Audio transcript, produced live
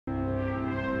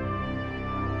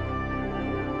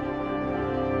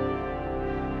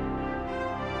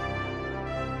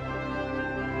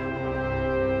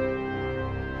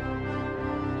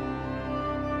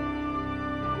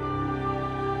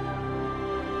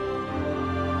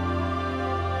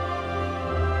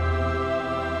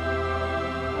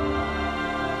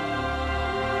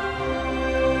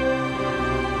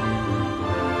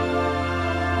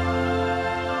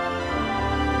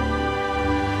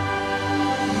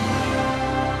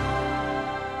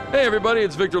Hey everybody,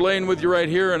 it's Victor Lane with you right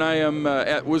here, and I am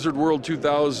at Wizard World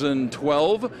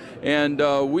 2012,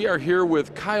 and we are here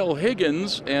with Kyle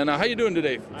Higgins. And how you doing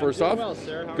today? First off, well,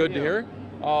 sir. How good are to you? hear.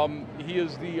 He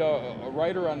is the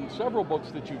writer on several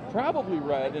books that you've probably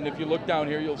read, and if you look down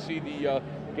here, you'll see the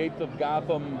Gates of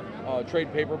Gotham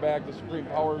trade paperback, the Supreme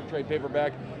Power trade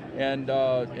paperback, and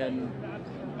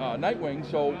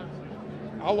Nightwing. So,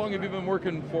 how long have you been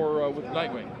working for with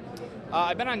Nightwing?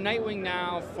 I've been on Nightwing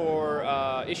now for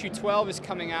issue 12 is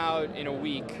coming out in a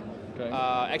week. Okay.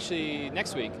 Actually,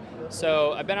 next week.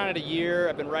 So I've been on it a year.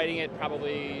 I've been writing it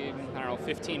probably, I don't know,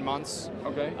 15 months.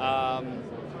 Okay.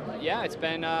 Yeah, it's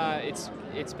been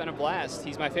a blast.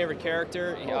 He's my favorite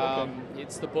character. Okay.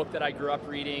 It's the book that I grew up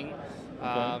reading.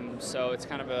 So it's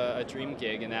kind of a dream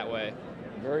gig in that way.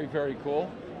 Very, very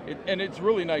cool. And it's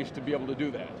really nice to be able to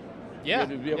do that. Yeah,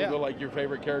 to be able to like your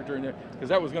favorite character in there, because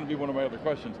that was going to be one of my other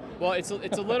questions. Well, it's a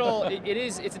little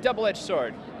it's a double-edged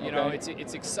sword. You know, Okay.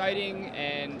 it's exciting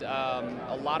and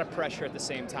a lot of pressure at the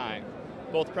same time.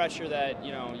 Both pressure that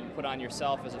you put on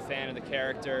yourself as a fan of the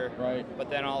character, Right. But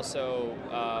then also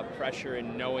pressure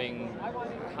in knowing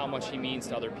how much he means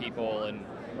to other people, and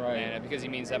because he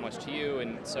means that much to you,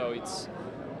 and so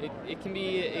it can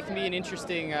be an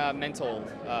interesting mental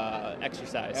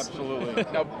exercise. Absolutely.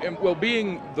 Now,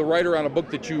 being the writer on a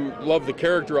book that you love the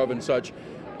character of and such,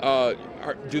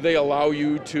 do they allow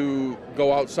you to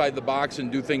go outside the box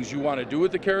and do things you want to do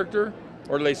with the character?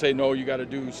 Or do they say, no, you got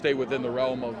to stay within the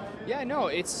realm of... Yeah, no,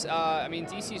 it's, I mean,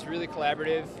 DC's really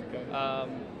collaborative. Okay.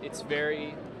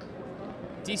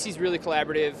 DC's really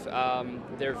collaborative.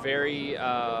 They're very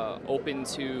open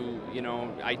to,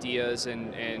 ideas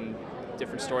and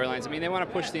different storylines. I mean, they want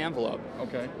to push the envelope.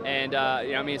 Okay. And,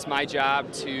 I mean, it's my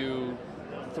job to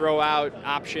throw out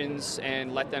options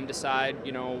and let them decide,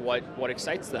 what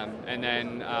excites them. And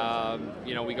then,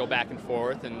 we go back and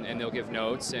forth, and they'll give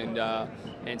notes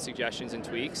and suggestions and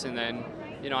tweaks, and then,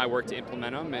 I work to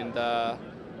implement them, and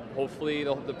hopefully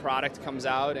the product comes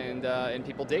out and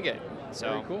people dig it. So.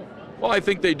 Very cool. Well, I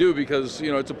think they do, because,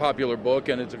 it's a popular book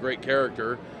and it's a great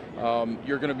character.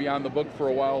 You're going to be on the book for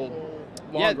a while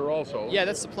longer also. Yeah,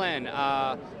 that's the plan.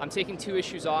 I'm taking 2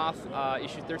 issues off.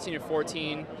 Issue 13 and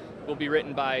 14 will be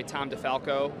written by Tom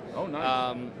DeFalco. Oh,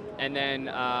 nice. And then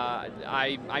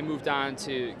I moved on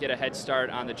to get a head start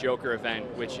on the Joker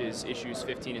event, which is issues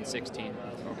 15 and 16.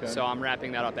 Okay. So I'm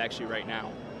wrapping that up actually right now.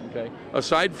 Okay.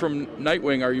 Aside from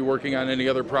Nightwing, are you working on any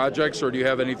other projects, or do you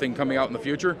have anything coming out in the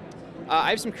future?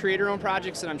 I have some creator-owned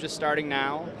projects that I'm just starting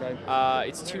now. Okay.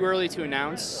 It's too early to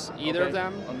announce either of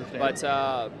them, Understand. but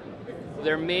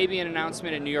there may be an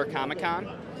announcement at New York Comic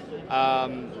Con.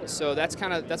 So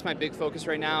that's my big focus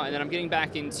right now, and then I'm getting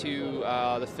back into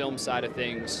the film side of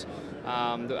things.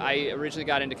 I originally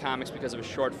got into comics because of a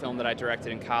short film that I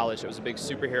directed in college. It was a big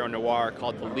superhero noir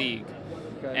called The League,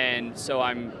 and so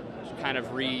I'm kind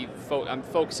of I'm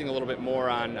focusing a little bit more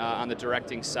on the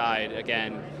directing side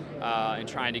again, and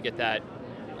trying to get that,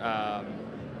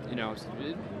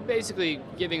 basically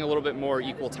giving a little bit more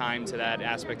equal time to that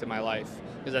aspect of my life,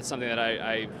 because that's something that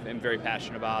I am very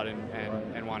passionate about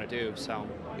and want to do. So,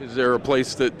 is there a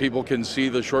place that people can see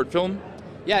the short film?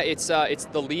 Yeah, it's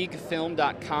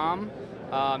theleaguefilm.com.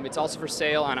 It's also for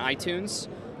sale on iTunes.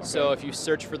 So if you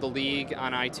search for The League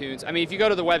on iTunes, I mean, if you go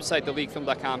to the website,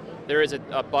 theleaguefilm.com, there is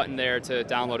a button there to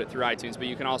download it through iTunes, but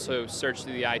you can also search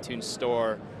through the iTunes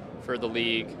store for The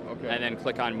League, and then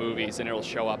click on movies, and it'll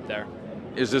show up there.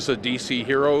 Is this a DC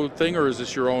hero thing, or is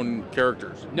this your own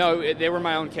characters? No, they were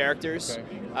my own characters.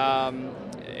 Okay.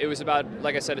 It was about,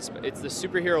 like I said, it's the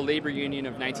superhero labor union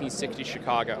of 1960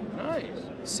 Chicago. Nice.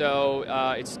 So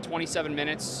it's 27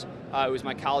 minutes. It was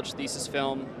my college thesis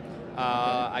film.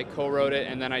 I co-wrote it,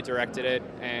 and then I directed it,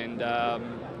 and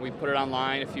we put it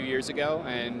online a few years ago,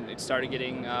 and it started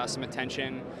getting some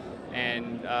attention,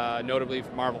 and notably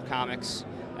from Marvel Comics,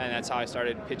 and that's how I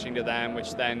started pitching to them,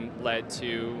 which then led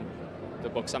to the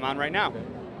books I'm on right now.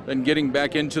 Then getting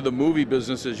back into the movie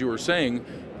business, as you were saying,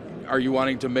 are you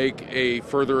wanting to make a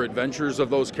further adventures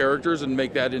of those characters and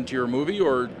make that into your movie,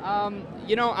 or?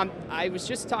 I was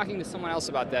just talking to someone else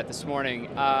about that this morning.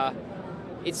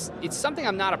 It's something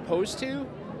I'm not opposed to,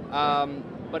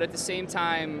 but at the same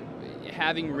time,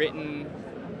 having written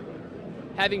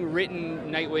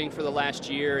Nightwing for the last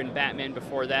year and Batman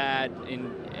before that,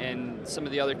 and some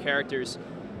of the other characters,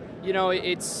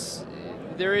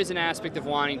 there is an aspect of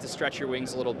wanting to stretch your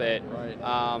wings a little bit. Right.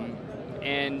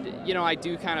 And I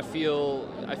do kind of feel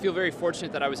very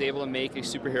fortunate that I was able to make a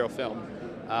superhero film,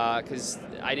 because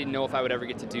I didn't know if I would ever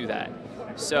get to do that.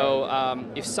 So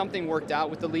if something worked out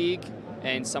with The League,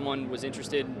 and someone was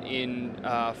interested in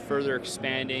further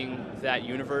expanding that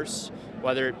universe,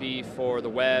 whether it be for the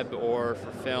web or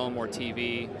for film or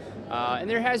TV. And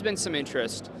there has been some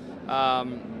interest,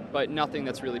 but nothing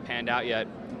that's really panned out yet.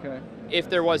 Okay. If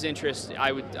there was interest,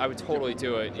 I would totally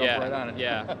do it. Jump right on it.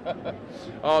 Yeah.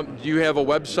 Do you have a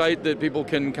website that people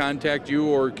can contact you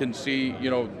or can see,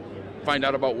 find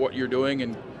out about what you're doing?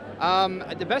 And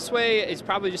the best way is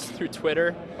probably just through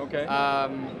Twitter. Okay.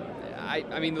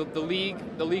 I mean, the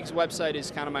league's website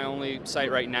is kind of my only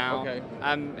site right now. Okay.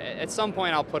 At some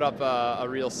point, I'll put up a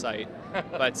real site,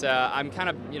 but I'm kind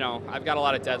of, I've got a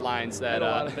lot of deadlines that. A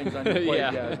lot of things on your plate.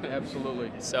 Yeah. Yeah,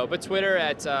 absolutely. So, but Twitter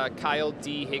at Kyle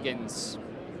D. Higgins.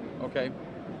 Okay.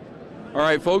 All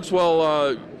right, folks.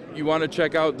 Well, you want to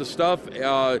check out the stuff.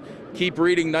 Keep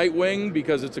reading Nightwing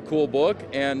because it's a cool book,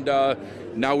 and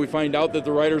now we find out that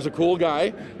the writer's a cool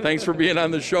guy. Thanks for being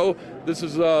on the show. This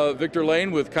is Victor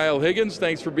Lane with Kyle Higgins.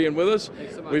 Thanks for being with us.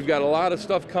 Thanks so much. We've got a lot of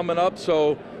stuff coming up,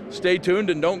 so stay tuned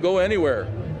and don't go anywhere.